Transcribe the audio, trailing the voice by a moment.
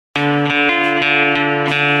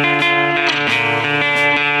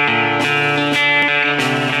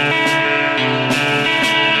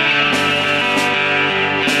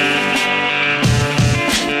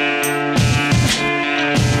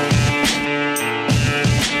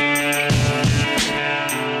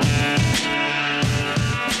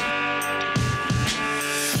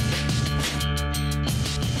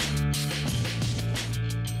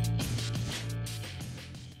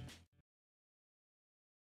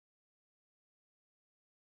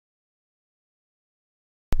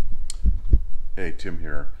Hey, Tim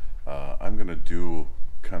here. I'm going to do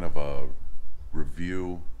kind of a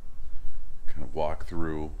review, kind of walk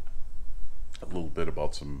through a little bit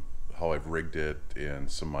about how I've rigged it and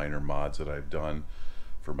some minor mods that I've done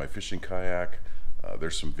for my fishing kayak.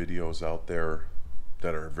 There's some videos out there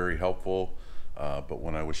that are very helpful, but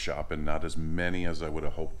when I was shopping, not as many as I would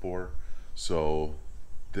have hoped for. So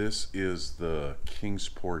this is the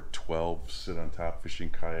Kingsport 12 sit on top fishing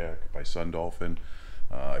kayak by Sun Dolphin.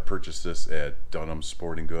 I purchased this at Dunham's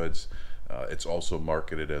Sporting Goods. It's also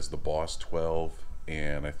marketed as the Boss 12,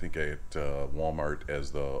 and I think at Walmart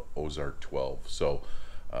as the Ozark 12. So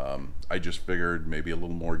I just figured maybe a little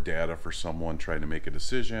more data for someone trying to make a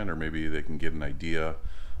decision, or maybe they can get an idea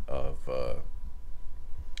of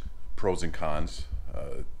pros and cons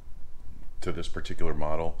to this particular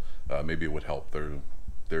model. Maybe it would help.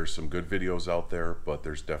 There's some good videos out there, but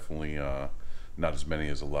there's definitely not as many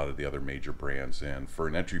as a lot of the other major brands. And for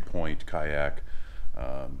an entry point kayak,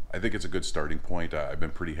 I think it's a good starting point. I've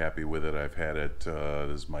been pretty happy with it. I've had it,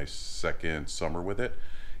 this is my second summer with it,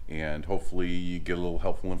 and hopefully you get a little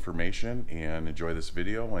helpful information and enjoy this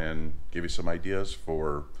video and give you some ideas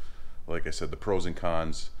for, like I said, the pros and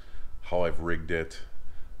cons, how I've rigged it,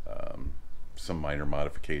 some minor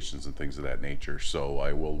modifications and things of that nature. So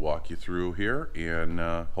I will walk you through here and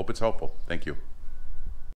hope it's helpful. Thank you.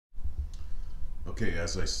 Okay,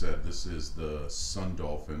 as I said, this is the Sun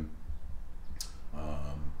Dolphin.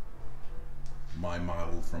 My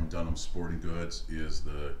model from Dunham Sporting Goods is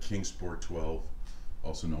the Kingsport 12,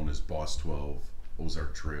 also known as Boss 12,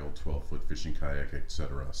 Ozark Trail 12-foot fishing kayak,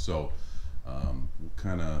 etc. So we'll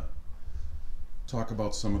kind of talk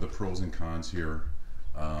about some of the pros and cons here.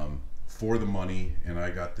 For the money, and I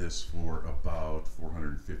got this for about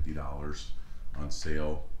 $450 on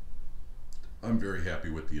sale. I'm very happy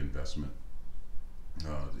with the investment.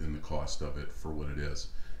 In the cost of it for what it is.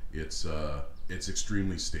 It's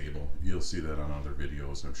extremely stable. You'll see that on other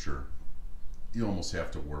videos, I'm sure. You almost have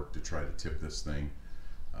to work to try to tip this thing.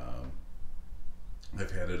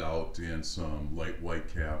 I've had it out in some light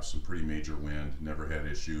white caps, some pretty major wind, never had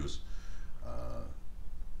issues.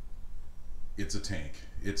 It's a tank.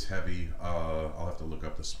 It's heavy. I'll have to look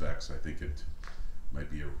up the specs. I think it might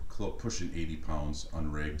be pushing 80 pounds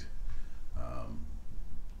unrigged.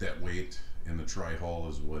 That weight in the tri-hull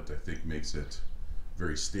is what I think makes it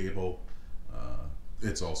very stable.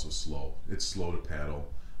 It's also slow. It's slow to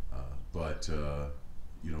paddle, but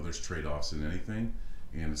you know, there's trade-offs in anything,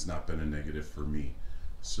 and it's not been a negative for me.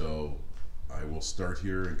 So I will start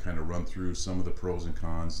here and kind of run through some of the pros and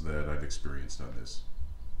cons that I've experienced on this.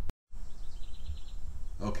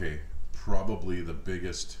 Okay, probably the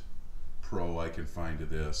biggest pro I can find to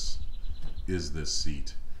this is this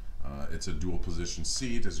seat. It's a dual position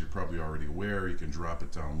seat, as you're probably already aware. You can drop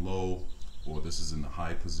it down low, or this is in the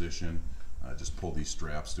high position. Just pull these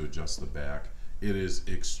straps to adjust the back. It is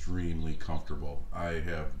extremely comfortable. I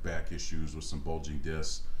have back issues with some bulging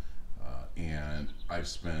discs, and I've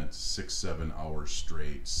spent 6-7 hours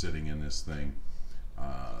straight sitting in this thing,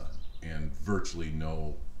 and virtually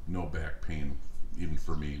no back pain, even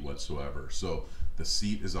for me whatsoever. So the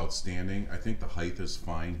seat is outstanding. I think the height is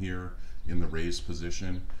fine here in the raised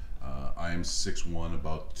position. I'm 6'1",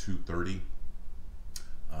 about 230,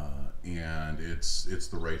 and it's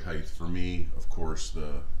the right height for me. Of course,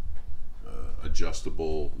 the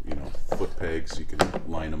adjustable, foot pegs, you can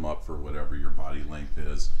line them up for whatever your body length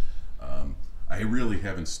is. I really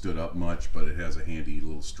haven't stood up much, but it has a handy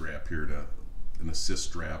little strap here, an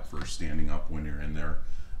assist strap for standing up when you're in there.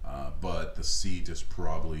 But the seat is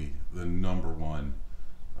probably the #1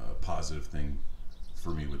 positive thing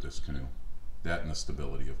for me with this canoe. That and the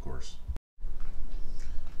stability, of course.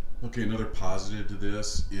 Okay, another positive to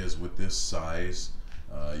this is with this size,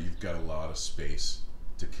 you've got a lot of space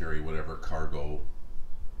to carry whatever cargo,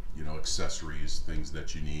 accessories, things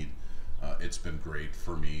that you need. It's been great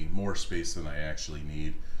for me, more space than I actually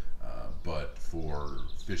need, but for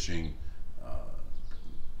fishing,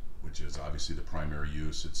 which is obviously the primary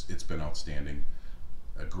use, it's been outstanding.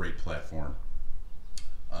 A great platform.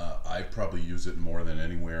 I probably use it more than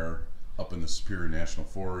anywhere up in the Superior National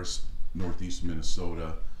Forest, northeast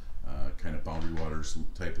Minnesota, kind of boundary waters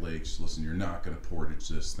type lakes. Listen, you're not going to portage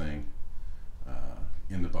this thing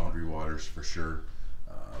in the boundary waters for sure,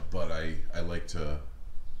 but I like to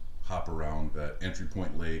hop around entry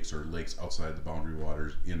point lakes or lakes outside the boundary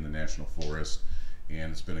waters in the National Forest,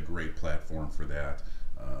 and it's been a great platform for that.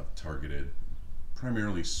 Targeted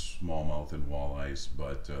primarily smallmouth and walleyes,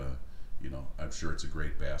 but I'm sure it's a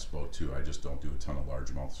great bass boat too. I just don't do a ton of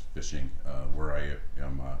largemouth fishing where I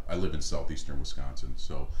am. I live in southeastern Wisconsin,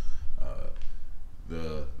 so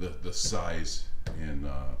the size and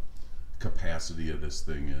capacity of this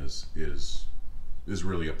thing is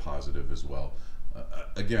really a positive as well.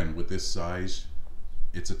 Again, with this size,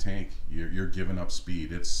 it's a tank. You're giving up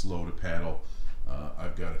speed. It's slow to paddle.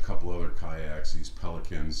 I've got a couple other kayaks. These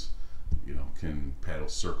Pelicans, you know, can paddle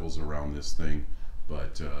circles around this thing,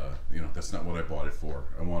 but you know, that's not what I bought it for.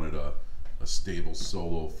 I wanted a stable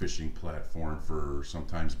solo fishing platform for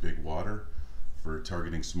sometimes big water, for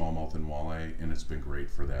targeting smallmouth and walleye, and it's been great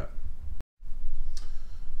for that.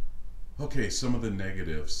 Okay, some of the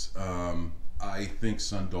negatives. I think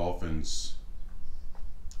Sun Dolphin's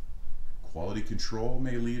quality control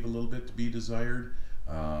may leave a little bit to be desired.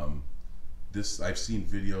 I've seen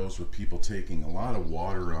videos with people taking a lot of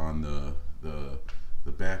water on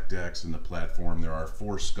the back decks and the platform. There are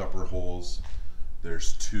 4 scupper holes.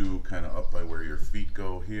 There's 2 kind of up by where your feet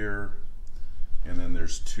go here, and then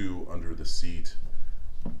there's 2 under the seat.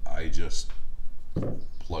 I just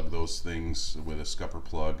plug those things with a scupper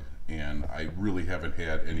plug, and I really haven't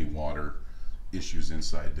had any water issues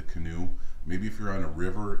inside the canoe. Maybe if you're on a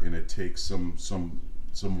river and it takes some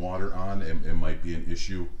water on, it might be an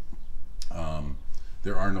issue.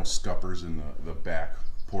 There are no scuppers in the back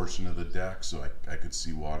portion of the deck, so I could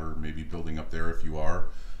see water maybe building up there if you are.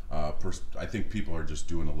 I think people are just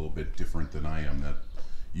doing a little bit different than I am, that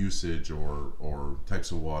usage or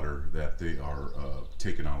types of water that they are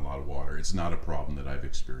taking on a lot of water. It's not a problem that I've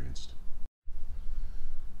experienced.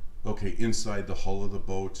 Okay, inside the hull of the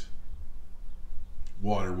boat,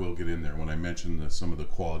 water will get in there. When I mentioned some of the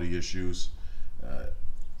quality issues,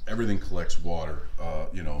 everything collects water.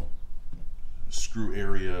 You know, screw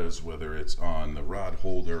areas, whether it's on the rod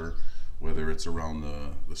holder, whether it's around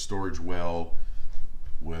the storage well,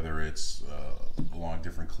 whether it's along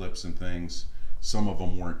different clips and things. Some of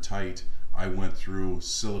them weren't tight. I went through,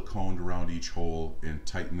 siliconed around each hole and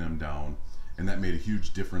tightened them down, and that made a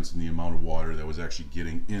huge difference in the amount of water that was actually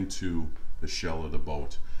getting into the shell of the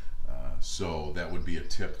boat. So that would be a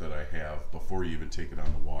tip that I have before you even take it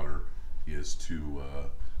on the water, is to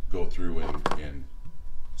go through and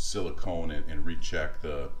silicone and recheck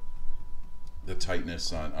the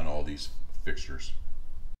tightness on all these fixtures.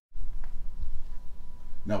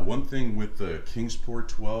 Now, one thing with the Kingsport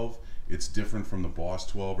 12, it's different from the Boss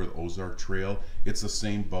 12 or the Ozark Trail. It's the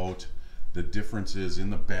same boat. The difference is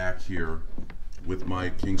in the back here with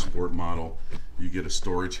my Kingsport model, you get a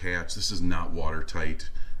storage hatch. This is not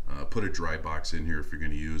watertight. Put a dry box in here if you're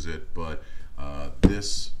going to use it, but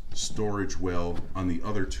this storage well on the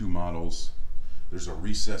other 2 models, there's a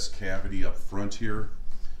recessed cavity up front here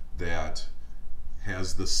that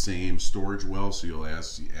has the same storage well, so you'll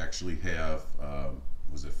actually have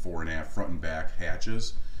was it 4.5 front and back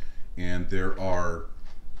hatches, and there are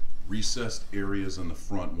recessed areas on the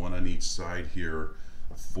front, 1 on each side here,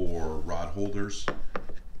 for rod holders.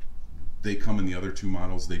 They come in the other 2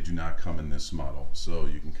 models. They do not come in this model, so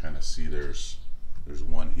you can kind of see there's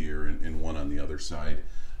 1 here and 1 on the other side.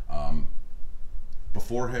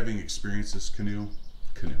 Before having experienced this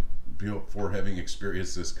before having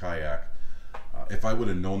experienced this kayak, if I would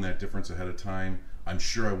have known that difference ahead of time, I'm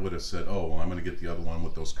sure I would have said, oh, well, I'm going to get the other one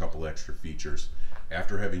with those couple extra features.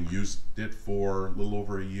 After having used it for a little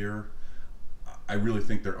over a year, I really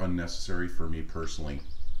think they're unnecessary for me personally.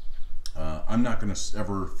 I'm not going to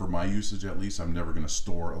ever, for my usage at least, I'm never going to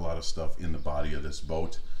store a lot of stuff in the body of this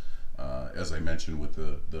boat. As I mentioned, with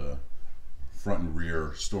the front and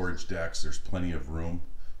rear storage decks, there's plenty of room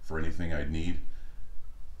for anything I'd need.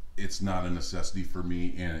 It's not a necessity for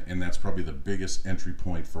me, and that's probably the biggest entry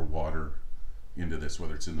point for water into this,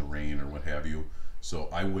 whether it's in the rain or what have you. So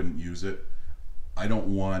I wouldn't use it. I don't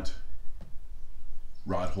want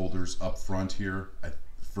rod holders up front here.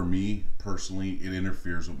 For me personally, it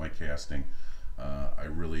interferes with my casting. I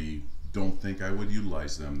really don't think I would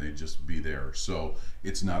utilize them. They'd just be there. So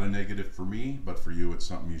it's not a negative for me, but for you, it's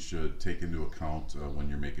something you should take into account when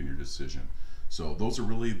you're making your decision. So those are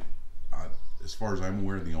really, as far as I'm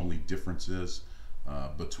aware, the only differences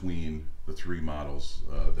between the 3 models.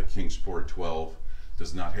 The Kingsport 12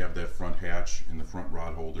 does not have that front hatch in the front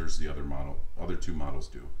rod holders. The other 2 models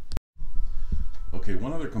do. Okay,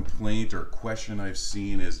 one other complaint or question I've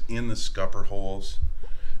seen is in the scupper holes.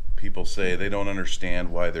 People say they don't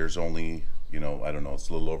understand why there's only, you know, I don't know, it's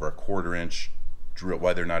a little over a 1/4 inch drill,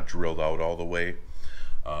 why they're not drilled out all the way.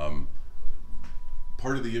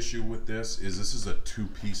 Part of the issue with this is a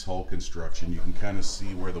 2-piece hull construction. You can kind of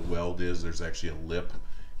see where the weld is. There's actually a lip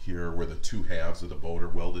here where the 2 halves of the boat are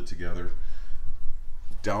welded together.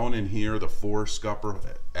 Down in here, the 4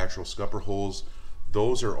 actual scupper holes,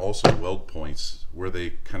 those are also weld points where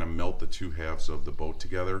they kind of melt the 2 halves of the boat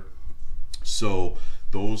together. So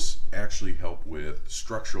those actually help with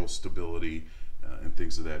structural stability and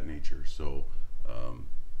things of that nature. So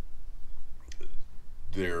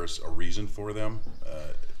there's a reason for them,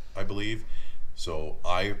 I believe. So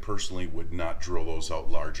I personally would not drill those out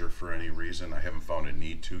larger for any reason. I haven't found a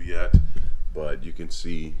need to yet, but you can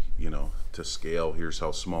see, you know, to scale, here's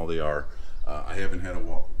how small they are. I haven't had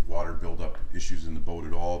a water buildup issues in the boat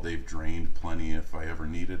at all. They've drained plenty if I ever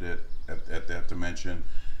needed it at that dimension,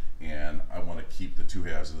 and I want to keep the two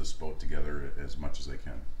halves of this boat together as much as I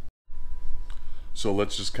can. So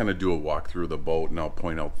let's just kind of do a walk through the boat, and I'll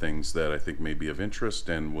point out things that I think may be of interest,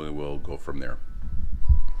 and we will go from there.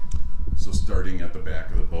 So starting at the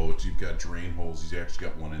back of the boat, you've got drain holes. You've actually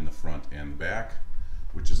got one in the front and the back,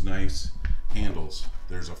 which is nice. Handles,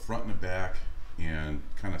 there's a front and a back, and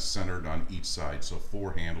kind of centered on each side. So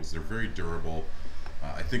 4 handles. They're very durable.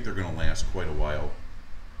 I think they're going to last quite a while.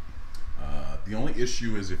 The only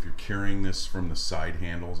issue is if you're carrying this from the side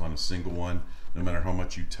handles on a single one, no matter how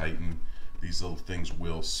much you tighten, these little things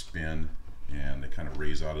will spin, and they kind of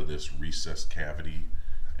raise out of this recessed cavity.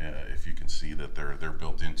 If you can see that they're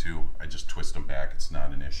built into, I just twist them back. It's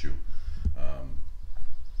not an issue.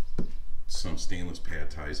 Some stainless pad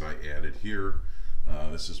ties I added here.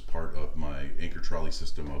 This is part of my anchor trolley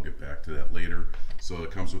system. I'll get back to that later. So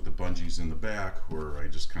it comes with the bungees in the back, where I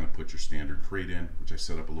just kind of put your standard crate in, which I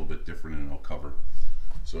set up a little bit different, and I'll cover.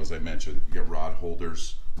 So as I mentioned, you get rod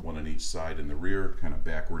holders, one on each side in the rear, kind of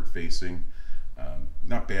backward facing.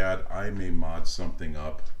 Not bad. I may mod something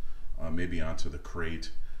up, maybe onto the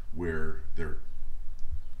crate, where they're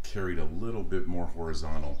carried a little bit more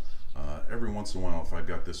horizontal. Every once in a while, if I've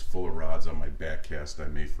got this full of rods on my back cast, I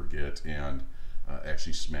may forget and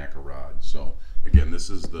actually smack a rod. So again, this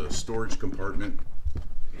is the storage compartment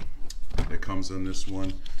that comes on this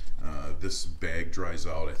one. This bag dries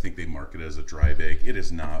out. I think they mark it as a dry bag. It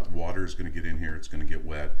is not. Water is going to get in here. It's going to get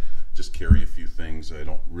wet. Just carry a few things. I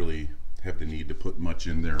don't really have the need to put much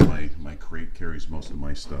in there. My crate carries most of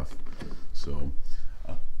my stuff. So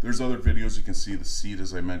there's other videos. You can see the seat,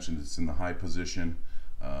 as I mentioned, it's in the high position.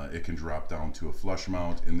 It can drop down to a flush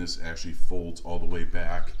mount, and this actually folds all the way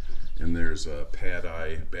back. And there's a pad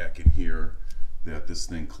eye back in here that this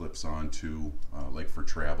thing clips onto, like for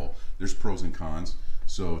travel. There's pros and cons.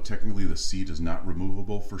 So technically the seat is not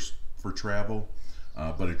removable for travel,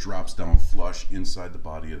 but it drops down flush inside the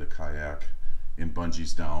body of the kayak and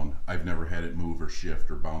bungees down. I've never had it move or shift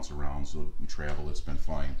or bounce around, so in travel it's been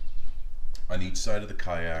fine. On each side of the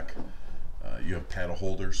kayak, you have paddle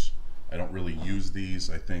holders. I don't really use these.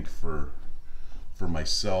 I think for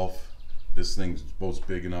myself, this thing's both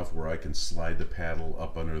big enough where I can slide the paddle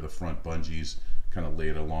up under the front bungees, kind of lay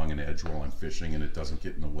it along an edge while I'm fishing, and it doesn't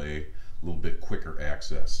get in the way. A little bit quicker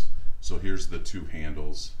access. So here's the 2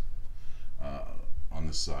 handles on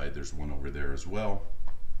the side. There's one over there as well.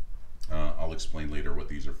 I'll explain later what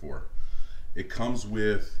these are for. It comes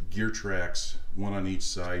with gear tracks, one on each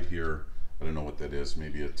side here. I don't know what that is,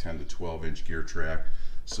 maybe a 10 to 12 inch gear track.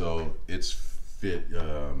 So it's fit,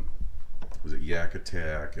 was it Yak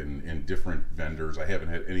Attack and different vendors. I haven't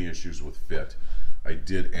had any issues with fit. I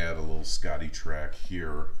did add a little Scotty track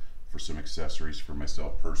here for some accessories for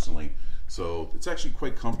myself personally. So it's actually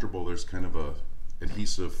quite comfortable. There's kind of a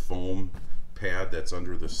adhesive foam pad that's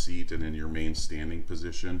under the seat and in your main standing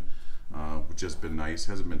position, which has been nice.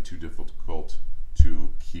 Hasn't been too difficult to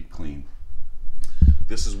keep clean.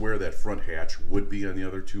 This is where that front hatch would be on the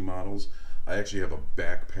other 2 models. I actually have a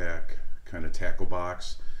backpack kind of tackle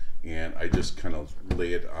box, and I just kind of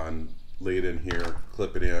lay it in here,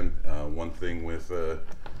 clip it in. One thing with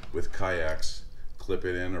kayaks, clip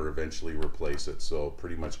it in or eventually replace it. So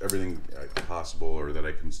pretty much everything possible or that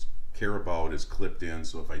I can care about is clipped in.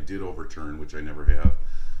 So if I did overturn, which I never have,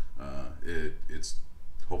 it's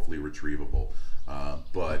hopefully retrievable.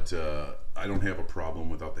 But I don't have a problem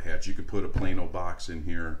without the hatch. You could put a Plano box in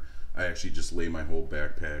here. I actually just lay my whole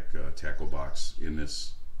backpack tackle box in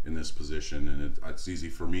this position, and it's easy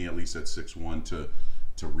for me, at least at 6'1",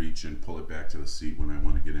 to reach and pull it back to the seat when I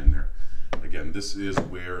want to get in there. Again, this is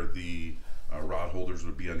where the rod holders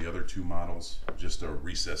would be on the other 2 models. Just a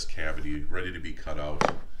recessed cavity ready to be cut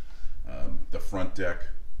out. The front deck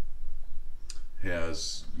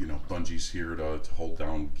has, you know, bungees here to hold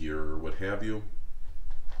down gear or what have you.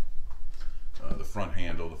 The front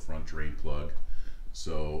handle, the front drain plug.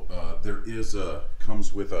 So there is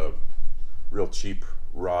comes with a real cheap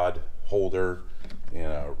rod holder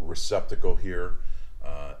and a receptacle here.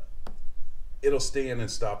 It'll stay in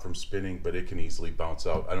and stop from spinning, but it can easily bounce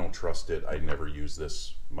out. I don't trust it. I never use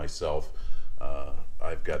this myself.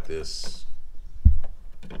 I've got this,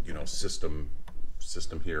 you know, system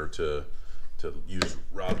here to use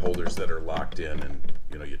rod holders that are locked in, and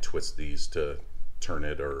you know, you twist these to turn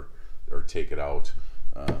it, or or take it out.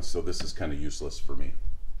 So this is kind of useless for me.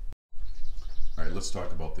 All right, let's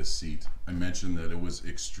talk about this seat. I mentioned that it was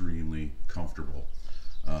extremely comfortable.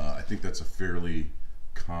 I think that's a fairly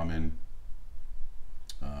common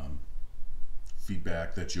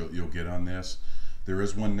feedback that you'll get on this. There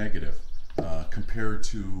is one negative. Compared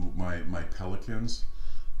to my Pelicans,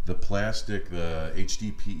 the plastic, the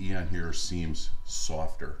HDPE on here seems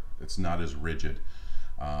softer. It's not as rigid.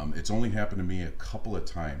 It's only happened to me a couple of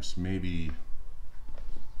times, maybe,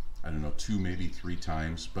 I don't know, 2, maybe 3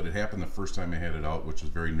 times, but it happened the first time I had it out, which was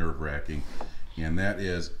very nerve-wracking. And that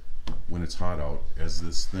is when it's hot out, as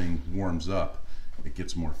this thing warms up, it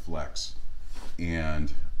gets more flex.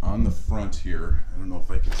 And on the front here, I don't know if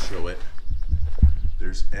I can show it,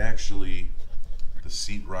 there's actually, the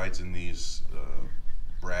seat rides in these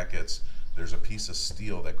brackets, there's a piece of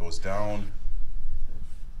steel that goes down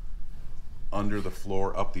under the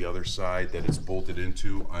floor, up the other side, that it's bolted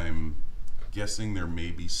into. I'm guessing there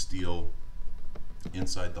may be steel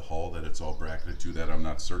inside the hull that it's all bracketed to, that I'm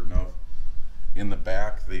not certain of. In the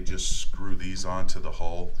back, they just screw these onto the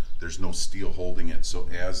hull. There's no steel holding it, so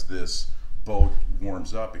as this boat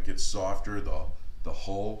warms up, it gets softer, the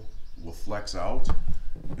hull will flex out,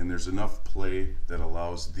 and there's enough play that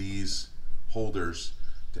allows these holders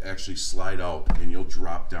to actually slide out, and you'll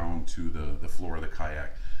drop down to the floor of the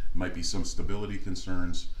kayak. Might be some stability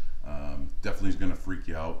concerns, definitely is going to freak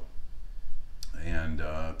you out, and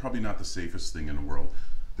probably not the safest thing in the world.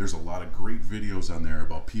 There's a lot of great videos on there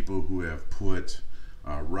about people who have put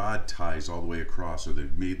rod ties all the way across, or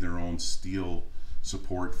they've made their own steel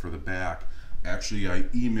support for the back. Actually, I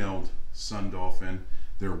emailed Sun Dolphin.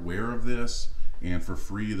 They're aware of this, and for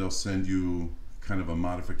free they'll send you kind of a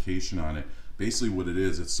modification on it. Basically what it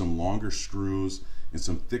is, it's some longer screws and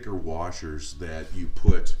some thicker washers that you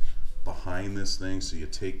put behind this thing. So you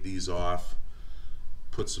take these off,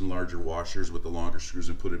 put some larger washers with the longer screws,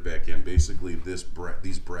 and put it back in. Basically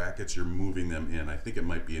these brackets, you're moving them in. I think it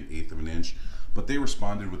might be 1/8 of an inch, but they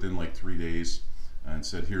responded within like 3 days and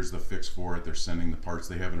said, here's the fix for it. They're sending the parts.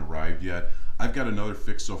 They haven't arrived yet. I've got another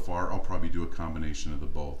fix so far. I'll probably do a combination of the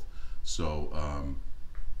both. So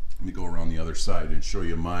let me go around the other side and show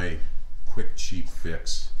you my quick, cheap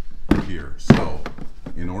fix here. So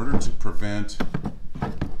in order to prevent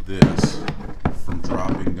this from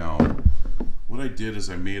dropping down, what I did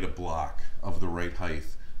is I made a block of the right height.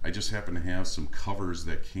 I just happen to have some covers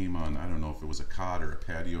that came on, I don't know if it was a cot or a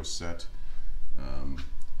patio set,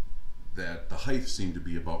 that the height seemed to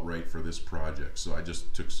be about right for this project. So I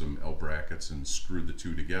just took some L brackets and screwed the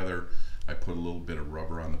two together. I put a little bit of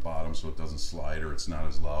rubber on the bottom so it doesn't slide or it's not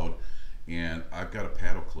as loud. And I've got a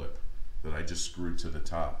paddle clip that I just screwed to the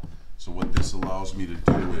top. So what this allows me to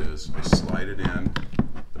do is I slide it in,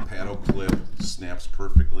 the paddle clip snaps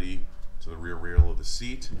perfectly to the rear rail of the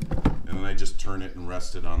seat, and then I just turn it and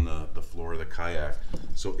rest it on the floor of the kayak.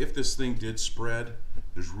 So if this thing did spread,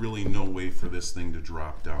 there's really no way for this thing to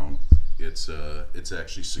drop down. It's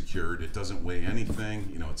actually secured. It doesn't weigh anything.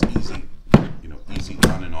 You know, it's easy. You know, easy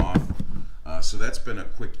on and off. So that's been a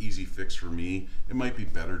quick, easy fix for me. It might be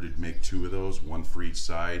better to make 2 of those, 1 for each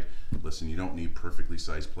side. Listen, you don't need perfectly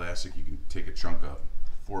sized plastic. You can take a chunk of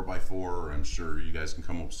 4x4, or I'm sure you guys can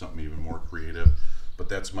come up with something even more creative. But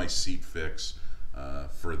that's my seat fix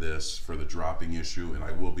for the dropping issue, and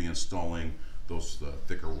I will be installing those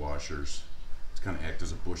thicker washers to kind of act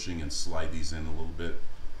as a bushing and slide these in a little bit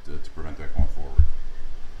to prevent that going forward.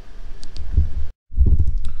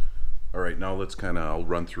 All right, now let's I'll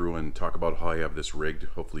run through and talk about how I have this rigged.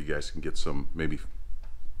 Hopefully you guys can get some maybe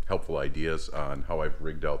helpful ideas on how I've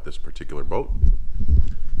rigged out this particular boat.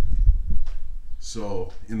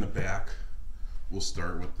 So in the back, we'll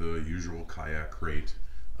start with the usual kayak crate.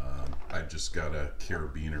 I've just got a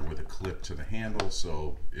carabiner with a clip to the handle,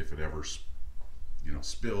 so if it ever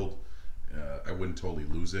spilled, I wouldn't totally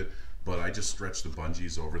lose it. But I just stretch the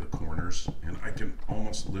bungees over the corners, and I can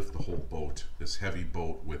almost lift the whole boat, this heavy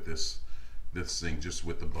boat, with this thing just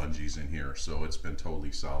with the bungees in here. So it's been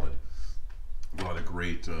totally solid. A lot of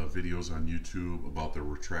great videos on YouTube about the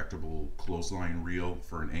retractable clothesline reel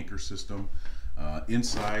for an anchor system.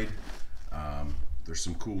 Inside, there's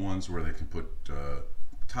some cool ones where they can put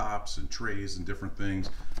tops and trays and different things.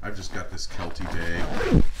 I've just got this Kelty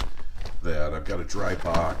bag that I've got a dry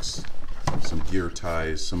box, some gear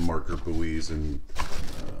ties, some marker buoys, and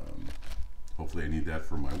hopefully I need that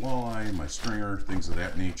for my walleye, my stringer, things of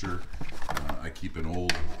that nature. I keep an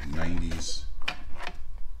old 90s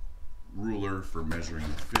ruler for measuring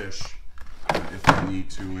fish if I need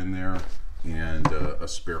to in there, and a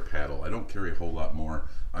spare paddle. I don't carry a whole lot more.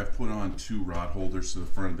 I've put on 2 rod holders to the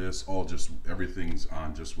front of this, everything's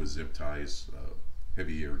on just with zip ties,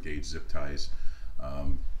 heavy air gauge zip ties.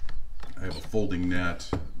 I have a folding net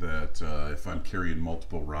that if I'm carrying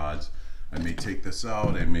multiple rods, I may take this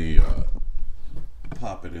out, I may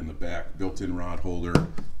pop it in the back, built-in rod holder,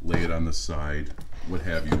 lay it on the side, what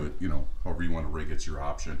have you, you know, however you want to rig, it's your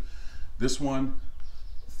option. This one,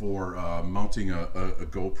 for mounting a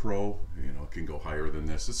GoPro, you know, it can go higher than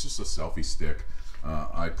this. It's just a selfie stick.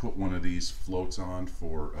 I put one of these floats on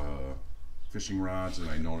for fishing rods, and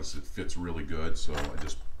I noticed it fits really good, so I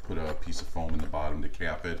just put a piece of foam in the bottom to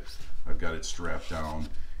cap it. I've got it strapped down,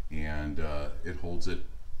 and it holds it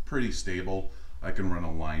pretty stable. I can run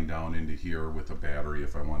a line down into here with a battery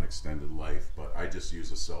if I want extended life, but I just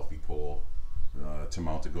use a selfie pole to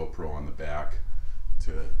mount a GoPro on the back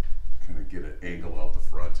to kind of get an angle out the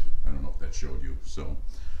front. I don't know if that showed you. So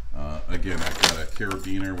again, I've got a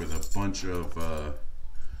carabiner with a bunch of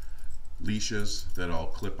leashes that I'll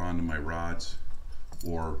clip onto my rods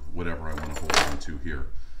or whatever I want to hold on to here.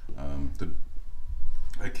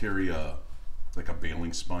 I carry like a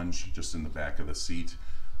bailing sponge just in the back of the seat,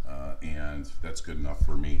 and that's good enough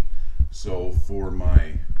for me. So for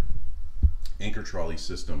my anchor trolley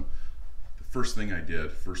system, the first thing I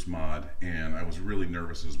did, first mod, and I was really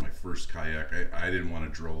nervous, it was my first kayak. I didn't want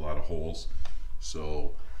to drill a lot of holes,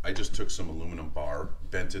 so I just took some aluminum bar,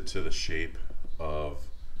 bent it to the shape of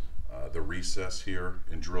the recess here,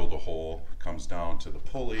 and drilled a hole. It comes down to the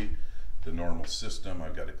pulley, the normal system.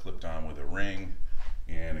 I've got it clipped on with a ring,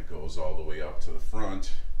 and it goes all the way up to the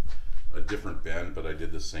front. A different bend, but I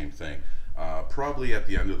did the same thing. Probably at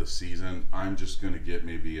the end of the season, I'm just going to get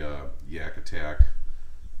maybe a Yak Attack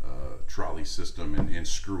trolley system and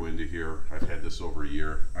screw into here. I've had this over a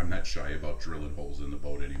year. I'm not shy about drilling holes in the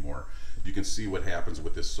boat anymore. You can see what happens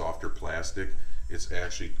with this softer plastic. It's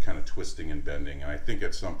actually kind of twisting and bending, and I think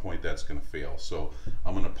at some point that's going to fail. So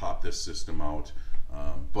I'm going to pop this system out,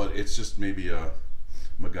 but it's just maybe a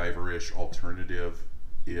MacGyver-ish alternative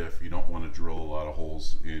if you don't want to drill a lot of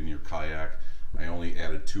holes in your kayak. I only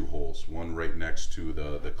added 2 holes, one right next to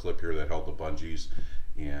the clip here that held the bungees,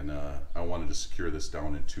 and I wanted to secure this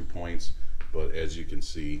down in 2 points, but as you can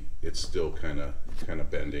see, it's still kind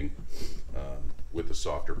of bending with the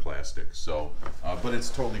softer plastic. So but it's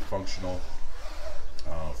totally functional.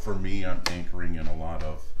 For me, I'm anchoring in a lot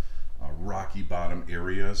of rocky bottom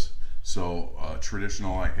areas, so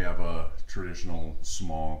traditional, I have a traditional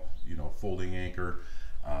small, you know, folding anchor.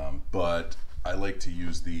 But I like to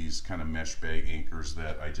use these kind of mesh bag anchors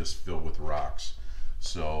that I just fill with rocks.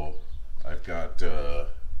 So I've got a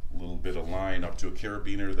little bit of line up to a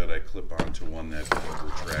carabiner that I clip onto one that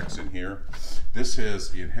retracts in here. This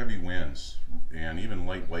has, in heavy winds and even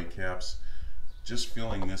light whitecaps, just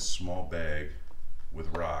filling this small bag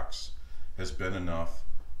with rocks has been enough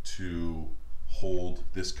to hold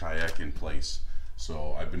this kayak in place.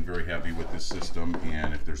 So I've been very happy with this system,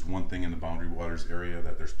 and if there's one thing in the Boundary Waters area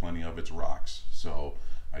that there's plenty of, it's rocks. So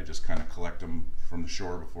I just kind of collect them from the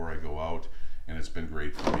shore before I go out, and it's been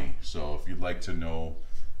great for me. So if you'd like to know,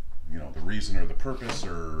 you know, the reason or the purpose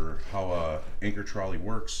or how a anchor trolley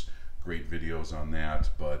works, great videos on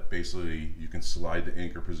that. But basically, you can slide the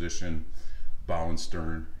anchor position, bow and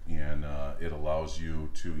stern, and it allows you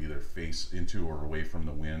to either face into or away from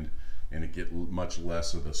the wind, and it get much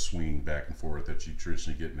less of the swing back and forth that you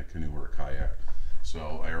traditionally get in a canoe or a kayak.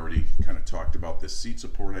 So I already kind of talked about this seat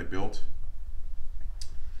support I built.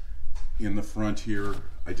 In the front here,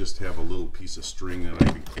 I just have a little piece of string that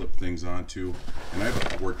I can clip things onto, and I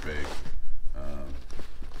have a quart bag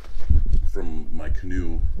from my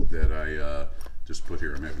canoe that I just put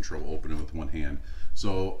here. I'm having trouble opening with one hand.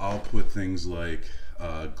 So I'll put things like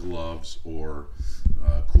gloves or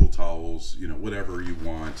cool towels, you know, whatever you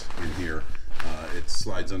want in here. It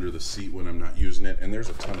slides under the seat when I'm not using it, and there's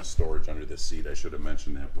a ton of storage under this seat. I should have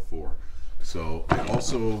mentioned that before. So I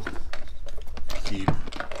also keep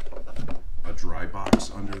a dry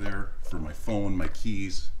box under there for my phone, my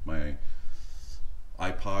keys, my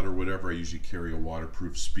iPod or whatever. I usually carry a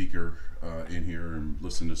waterproof speaker in here and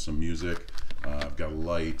listen to some music. I've got a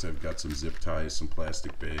light, I've got some zip ties, some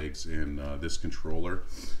plastic bags, and this controller.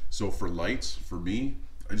 So for lights, for me,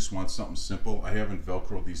 I just want something simple. I haven't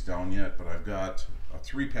Velcroed these down yet, but I've got a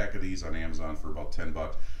 3-pack of these on Amazon for about 10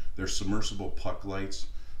 bucks. They're submersible puck lights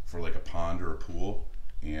for like a pond or a pool,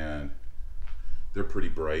 and they're pretty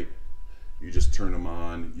bright. You just turn them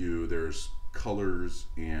on. There's colors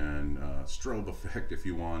and strobe effect if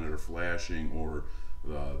you want it, or flashing, or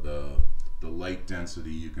the light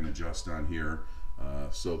density you can adjust on here.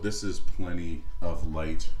 So this is plenty of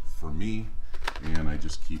light for me, and I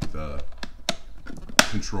just keep the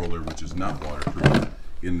controller, which is not waterproof,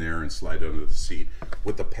 in there and slide under the seat.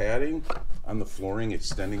 With the padding on the flooring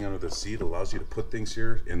extending under the seat allows you to put things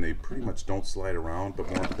here and they pretty much don't slide around, but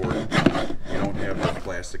more important, you don't have the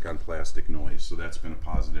plastic on plastic noise, so that's been a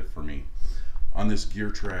positive for me. On this gear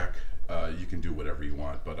track, you can do whatever you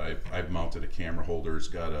want, but I've mounted a camera holder. It's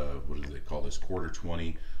got a, what do they call this, quarter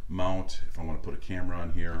 20 mount if I want to put a camera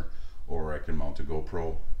on here, or I can mount a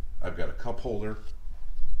GoPro. I've got a cup holder.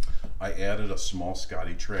 I added a small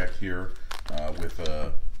Scotty track here with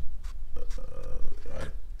a, I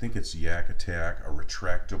think it's Yak Attack, a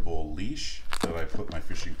retractable leash that I put my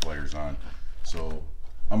fishing pliers on. So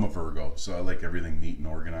I'm a Virgo, so I like everything neat and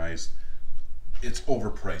organized. It's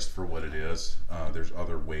overpriced for what it is. There's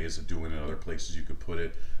other ways of doing it, other places you could put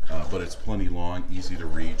it, but it's plenty long, easy to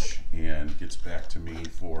reach, and gets back to me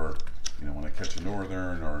for, you know, when I catch a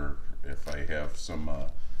northern, or if I have some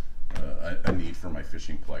a need for my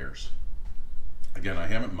fishing pliers. Again, I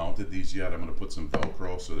haven't mounted these yet. I'm going to put some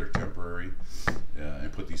Velcro so they're temporary,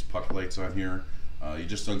 and put these puck lights on here. You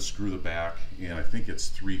just unscrew the back, and I think it's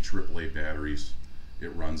 3 AAA batteries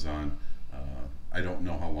it runs on. I don't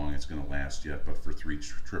know how long it's going to last yet, but for 3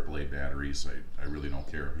 AAA batteries, I really don't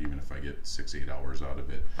care, even if I get 6-8 hours out of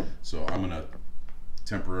it. So I'm going to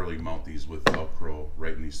temporarily mount these with Velcro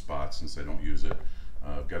right in these spots since I don't use it.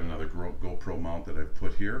 I've got another GoPro mount that I've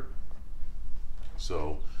put here.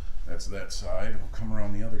 So that's that side. We'll come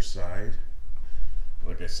around the other side.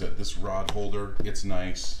 Like I said, this rod holder, it's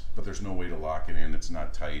nice, but there's no way to lock it in. It's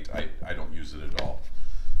not tight. I don't use it at all.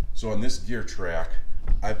 So on this gear track,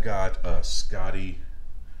 I've got a Scotty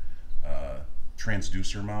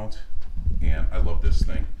transducer mount, and I love this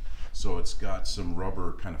thing. So it's got some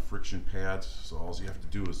rubber kind of friction pads, so all you have to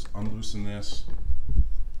do is unloosen this,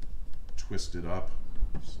 twist it up.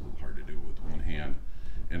 It's a little hard to do with one hand,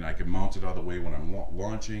 and I can mount it out of the way when I'm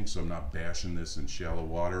launching, so I'm not bashing this in shallow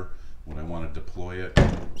water. When I want to deploy it,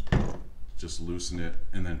 just loosen it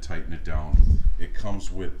and then tighten it down. It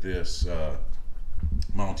comes with this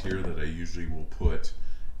mount here that I usually will put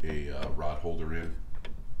a rod holder in,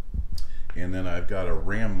 and then I've got a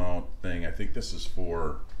ram mount thing. I think this is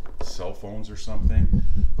for cell phones or something,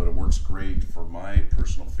 but it works great for my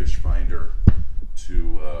personal fish finder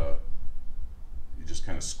to you just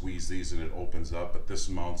kind of squeeze these and it opens up, but this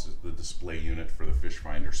mounts the display unit for the fish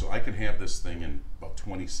finder. So I can have this thing in about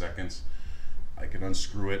 20 seconds. I can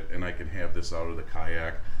unscrew it and I can have this out of the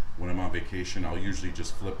kayak. When I'm on vacation, I'll usually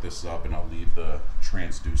just flip this up and I'll leave the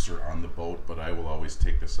transducer on the boat, but I will always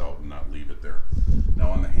take this out and not leave it there.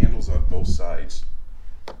 Now on the handles on both sides,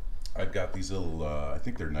 I've got these little, I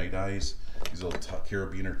think they're night eyes, these little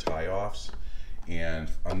carabiner tie-offs, and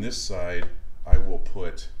on this side I will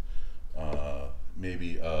put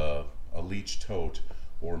maybe a leech tote,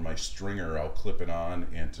 or my stringer. I'll clip it on,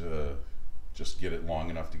 and to just get it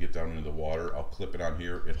long enough to get down into the water, I'll clip it on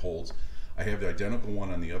here. It holds. I have the identical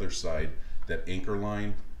one on the other side, that anchor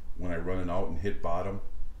line. When I run it out and hit bottom,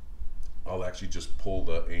 I'll actually just pull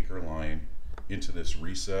the anchor line into this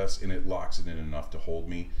recess, and it locks it in enough to hold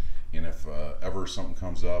me. And if ever something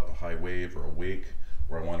comes up, a high wave or a wake,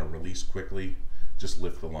 or I want to release quickly, just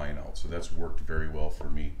lift the line out. So that's worked very well for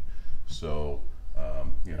me. So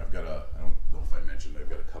you know, I've got a, I don't know if I mentioned, I've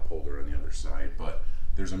got a cup holder on the other side, but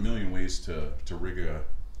there's a million ways to rig a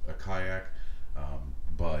kayak.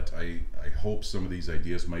 But I hope some of these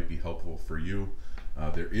ideas might be helpful for you.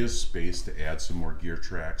 There is space to add some more gear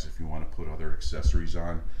tracks if you want to put other accessories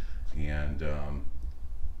on. And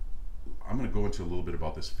I'm going to go into a little bit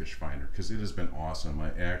about this fish finder because it has been awesome.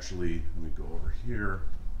 I actually, let me go over here.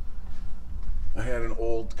 I had an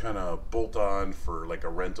old kind of bolt-on for like a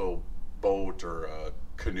rental boat or a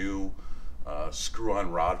canoe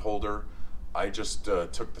screw-on rod holder. I just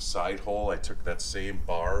took the side hole, I took that same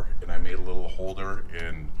bar and I made a little holder,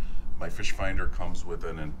 and my fish finder comes with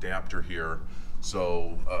an adapter here.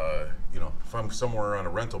 So you know, if I'm somewhere on a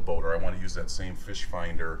rental boat or I want to use that same fish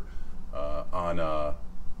finder on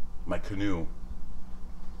my canoe,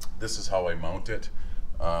 this is how I mount it.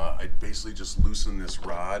 I basically just loosen this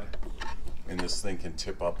rod and this thing can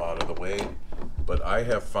tip up out of the way. But I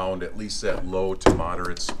have found, at least at low to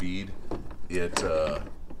moderate speed, it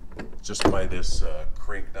just by this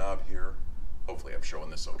crank knob here, hopefully I'm showing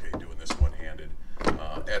this okay, doing this one-handed,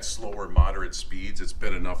 at slower moderate speeds, it's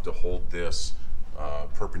been enough to hold this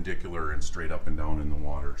perpendicular and straight up and down in the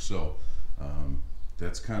water. So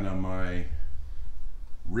that's kind of my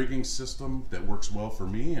rigging system that works well for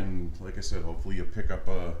me, and like I said, hopefully you pick up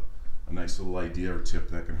a nice little idea or tip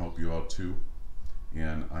that can help you out too.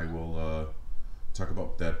 And I will talk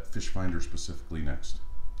about that fish finder specifically next.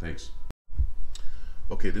 Thanks.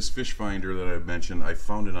 Okay, this fish finder that I've mentioned, I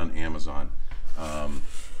found it on Amazon.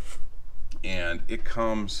 and it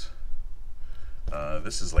comes,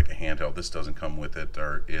 this is like a handheld. This doesn't come with it,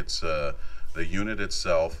 or it's the unit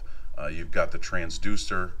itself. You've got the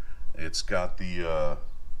transducer. It's got the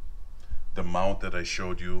mount that I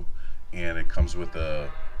showed you, and it comes with a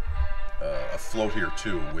float here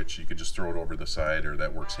too, which you could just throw it over the side, or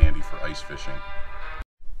that works handy for ice fishing.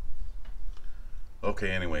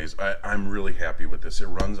 Okay, anyways, I'm really happy with this. It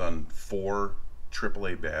runs on 4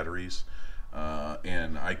 AAA batteries,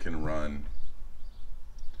 and I can run,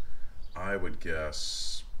 I would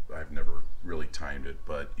guess, I've never really timed it,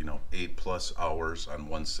 but you know, 8+ hours on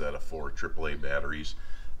one set of 4 AAA batteries.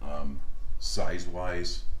 Size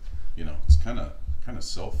wise, you know, it's kind of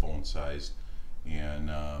cell phone sized,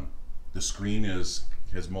 and the screen has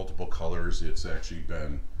multiple colors. It's actually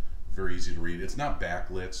been very easy to read. It's not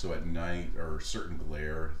backlit, so at night or certain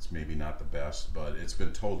glare, it's maybe not the best, but it's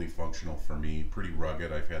been totally functional for me. Pretty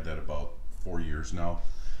rugged. I've had that about 4 years now.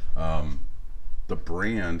 The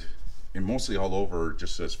brand, and mostly all over,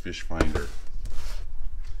 just says Fish Finder.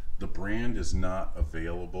 The brand is not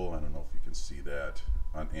available, I don't know if you can see that,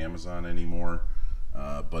 on Amazon anymore,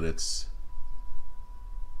 but it's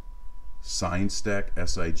Signstek,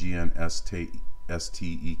 SIGNSTEK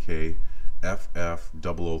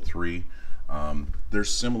FF003.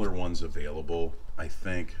 There's similar ones available. I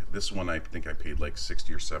think this one, I think I paid like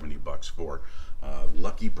 60 or 70 bucks for.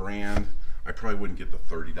 Lucky brand, I probably wouldn't get the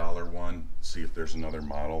 $30 one. See if there's another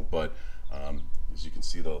model, but as you can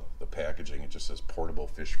see, the packaging, it just says portable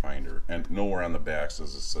fish finder, and nowhere on the back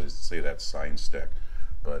does it say that Signstek.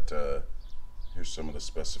 But here's some of the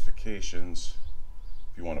specifications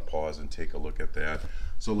if you want to pause and take a look at that.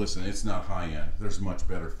 So listen, it's not high end. There's much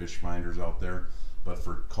better fish finders out there, but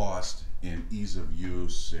for cost and ease of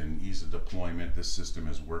use and ease of deployment, this system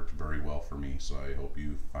has worked very well for me. So I hope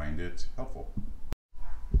you find it helpful.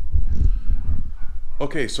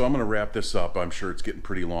 Okay, so I'm going to wrap this up. I'm sure it's getting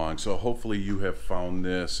pretty long. So hopefully you have found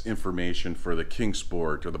this information for the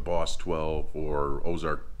Kingsport or the Boss 12 or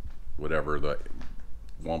Ozark, whatever the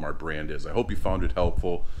Walmart brand is. I hope you found it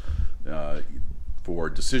helpful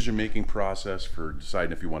for decision-making process, for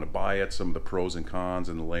deciding if you want to buy it, some of the pros and cons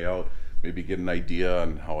and the layout, maybe get an idea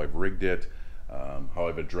on how I've rigged it, how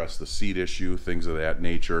I've addressed the seat issue, things of that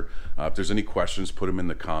nature. If there's any questions, put them in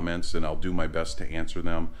the comments and I'll do my best to answer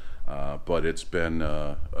them. But it's been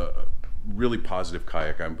a really positive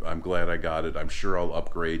kayak. I'm glad I got it. I'm sure I'll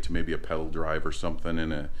upgrade to maybe a pedal drive or something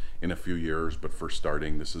in a few years, but for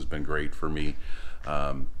starting, this has been great for me.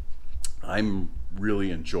 I'm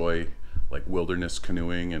really enjoy like wilderness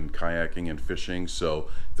canoeing and kayaking and fishing, so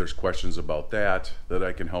if there's questions about that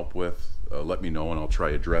I can help with, let me know and I'll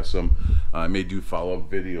try address them. I may do follow-up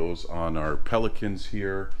videos on our Pelicans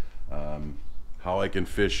here, how I can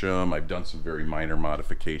fish them. I've done some very minor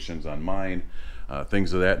modifications on mine,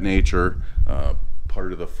 things of that nature.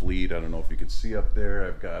 Part of the fleet, I don't know if you can see up there,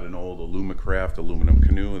 I've got an old Alumacraft aluminum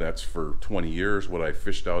canoe. That's for 20 years what I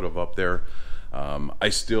fished out of up there. I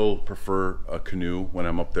still prefer a canoe when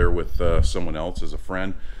I'm up there with someone else as a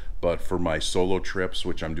friend, but for my solo trips,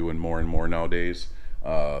 which I'm doing more and more nowadays,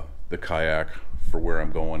 the kayak for where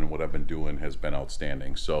I'm going and what I've been doing has been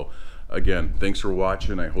outstanding. So again, thanks for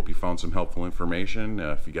watching. I hope you found some helpful information.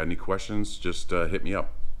 If you got any questions, just hit me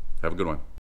up. Have a good one.